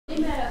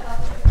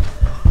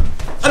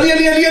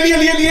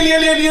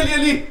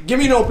Ali. Give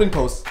me an opening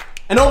pose.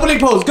 An opening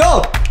pose.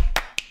 Go.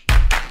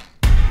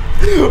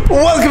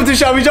 Welcome to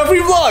Shahveer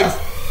Jafry Vlogs.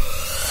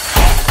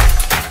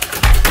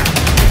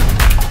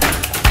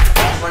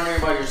 Wondering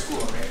about your school,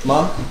 right?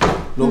 Mom,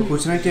 लोग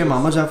पूछ रहे हैं कि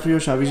मामा जाफरी और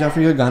शाहवीर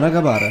जाफरी का गाना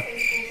कब आ रहा है?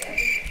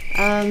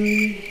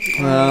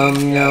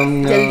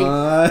 जल्दी.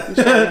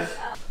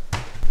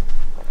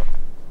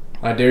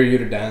 I dare you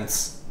to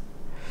dance.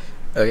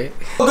 Okay.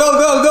 Go.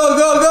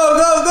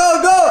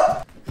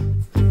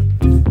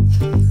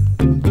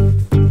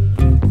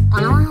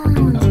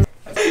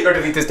 You have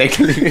to delete this take.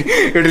 Delete it.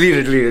 Let me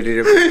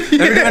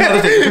do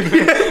another thing.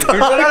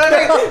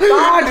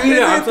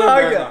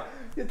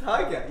 ये था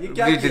क्या? ये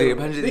क्या Delete किया?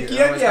 it. ये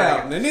किया क्या है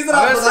आपने? नहीं जरा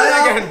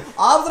बताएं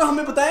आप जरा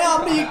हमें बताएं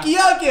आपने ये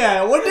किया क्या है?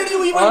 What did you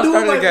even do? I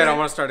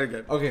want to start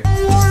again. Okay.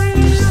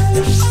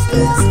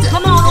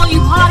 Come on, all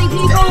you party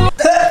people.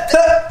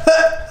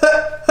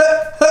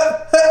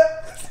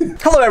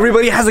 Hello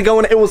everybody, how's it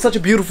going? It was such a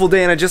beautiful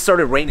day and it just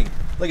started raining.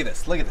 Look at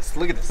this.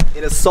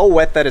 It is so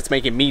wet that it's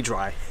making me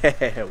dry.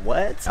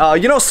 What?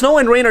 You know, snow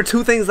and rain are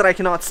two things that I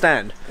cannot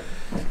stand.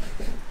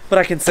 But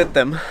I can sit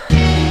them.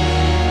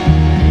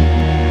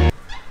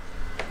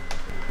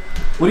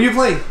 What are you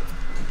playing?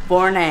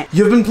 Fortnite.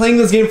 You've been playing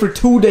this game for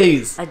 2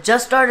 days. I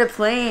just started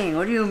playing.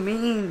 What do you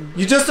mean?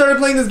 You just started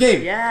playing this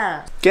game?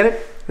 Yeah. Get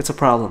it? It's a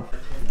problem.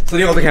 So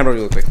you hold the camera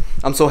really quick.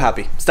 I'm so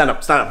happy. Stand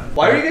up.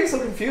 Why are you guys so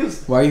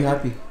confused? Why are you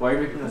happy? Why are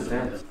you making us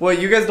dance? Well,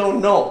 you guys don't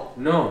know.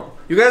 No.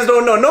 You guys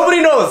don't know. Nobody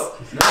knows.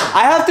 No.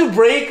 I have to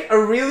break a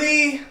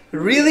really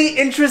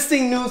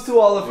interesting news to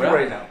all of you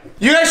right now.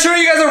 You guys sure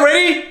you guys are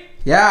ready?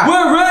 Yeah.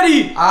 We're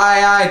ready!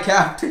 Aye,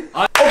 Captain.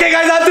 Okay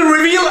guys, I have to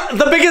reveal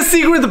the biggest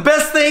secret, the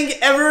best thing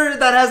ever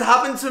that has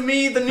happened to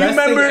me, the new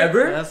member.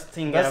 Best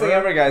thing Best thing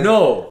ever, guys.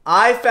 No.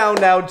 I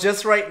found out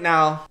just right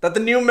now that the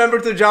new member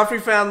to the Jafry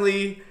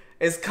family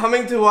is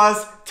coming to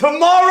us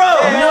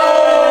tomorrow!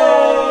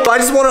 No! So I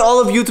just wanted all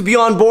of you to be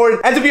on board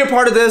and to be a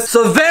part of this.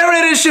 So there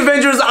it is,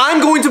 Shavengers.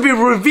 I'm going to be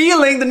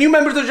revealing the new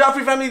member to the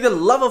Jafry family, the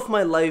love of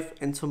my life,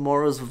 in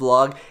tomorrow's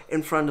vlog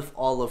in front of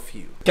all of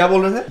you. Kya bol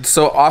rahe the?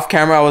 So off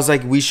camera, I was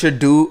like, we should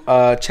do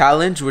a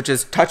challenge, which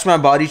is touch my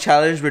body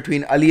challenge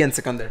between Ali and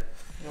Sikandar.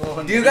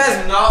 Do you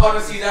guys not want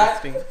to see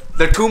that?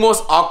 The two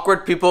most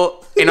awkward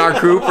people in our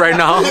group right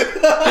now.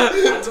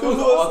 The most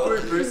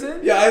awkward person?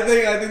 Yeah, I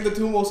think the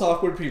two most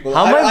awkward people.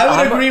 I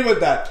would agree with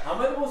that. How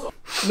am I the most awkward?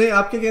 नहीं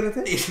आप क्या कह रहे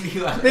थे?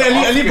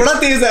 नहीं अली बड़ा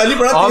तेज है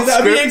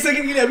अभी एक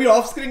सेकंड के लिए अभी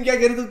ऑफ स्क्रीन क्या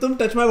कह रहे थे तुम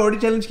टच माय बॉडी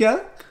चैलेंज क्या?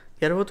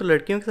 यार वो तो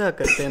लड़कियों के साथ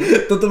करते हैं ना.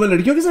 तो तुम्हें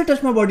लड़कियों के साथ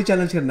टच माय बॉडी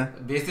चैलेंज करना है?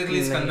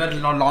 Basically, Sikandar,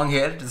 not long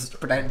hair, just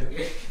pretend.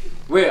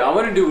 Wait, I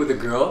want to do it with a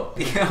girl.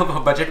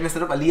 Budget में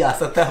सिर्फ Ali आ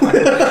सकता है.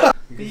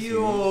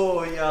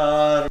 Yo,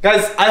 yaar.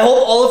 Guys, I hope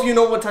all of you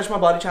know what touch my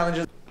body challenge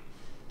is.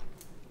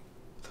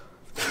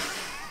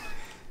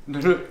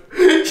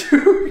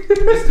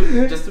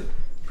 just to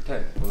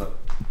pretend. Hold up.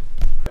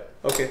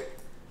 Okay.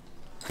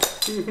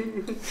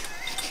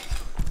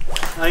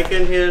 I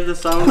can hear the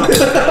sound of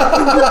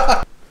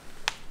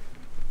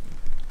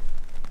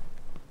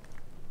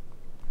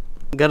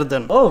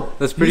Gardan. Oh,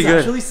 that's pretty he's good.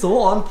 Actually, so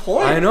on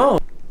point. I know.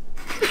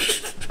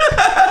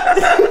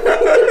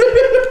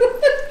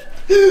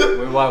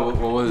 Wait, why? What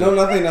was it? No,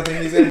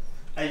 nothing. He's in.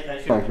 I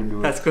should do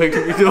it. That's going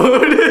to be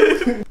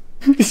good.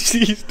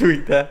 He's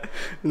doing that.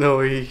 No,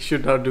 he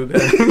should not do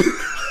that.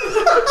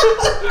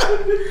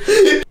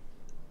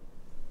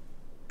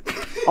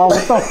 Oh,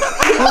 what the?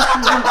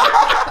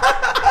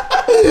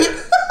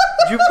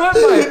 Did you put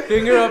my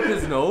finger up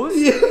his nose?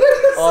 Yes.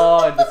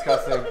 Oh,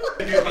 disgusting.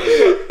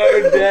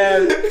 Oh,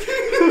 damn.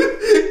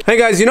 Hey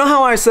guys, you know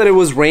how I said it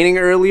was raining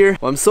earlier?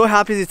 Well, I'm so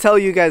happy to tell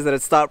you guys that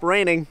it stopped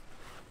raining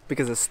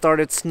because it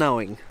started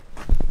snowing.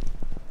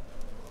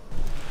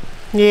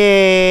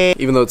 Yay!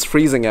 Even though it's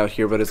freezing out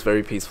here, but it's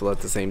very peaceful at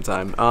the same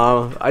time.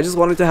 I just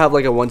wanted to have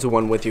like a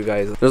one-to-one with you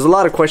guys. There's a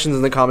lot of questions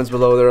in the comments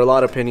below. There are a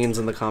lot of opinions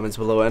in the comments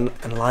below, and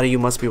a lot of you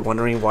must be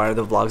wondering why are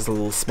the vlogs a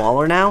little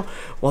smaller now?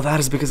 Well, that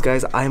is because,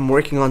 guys, I'm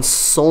working on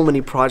so many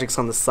projects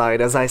on the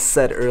side. As I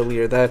said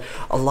earlier, that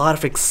a lot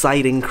of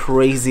exciting,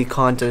 crazy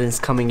content is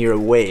coming your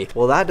way.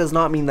 Well, that does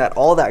not mean that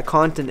all that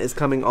content is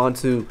coming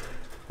onto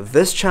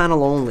this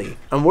channel only.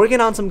 I'm working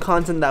on some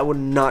content that would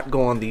not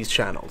go on these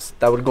channels,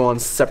 that would go on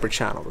separate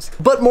channels,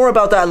 but more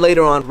about that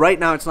later on. Right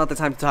now, it's not the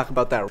time to talk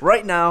about that.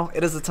 Right now,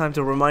 it is the time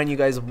to remind you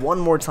guys one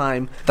more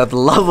time that the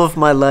love of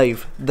my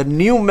life, the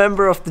new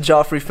member of the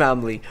Jafry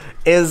family,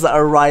 is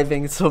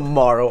arriving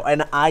tomorrow,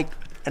 and I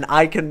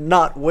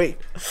cannot wait.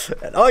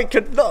 And I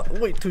cannot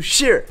wait to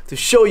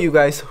show you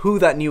guys who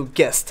that new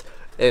guest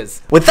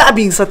is. With that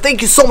being said,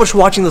 thank you so much for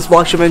watching this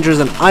vlog,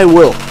 Shavengers, and I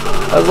will,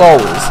 as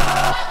always,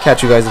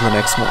 catch you guys in the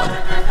next one.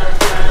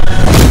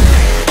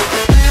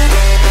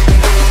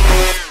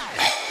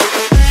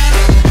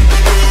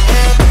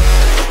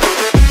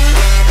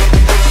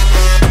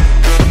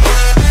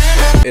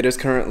 It is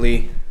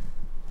currently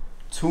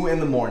 2 in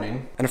the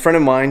morning, and a friend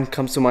of mine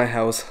comes to my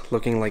house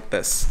looking like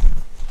this.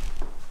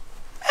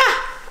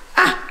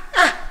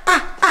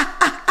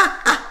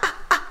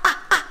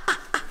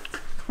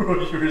 Bro,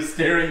 you were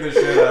scaring the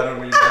shit out of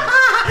me.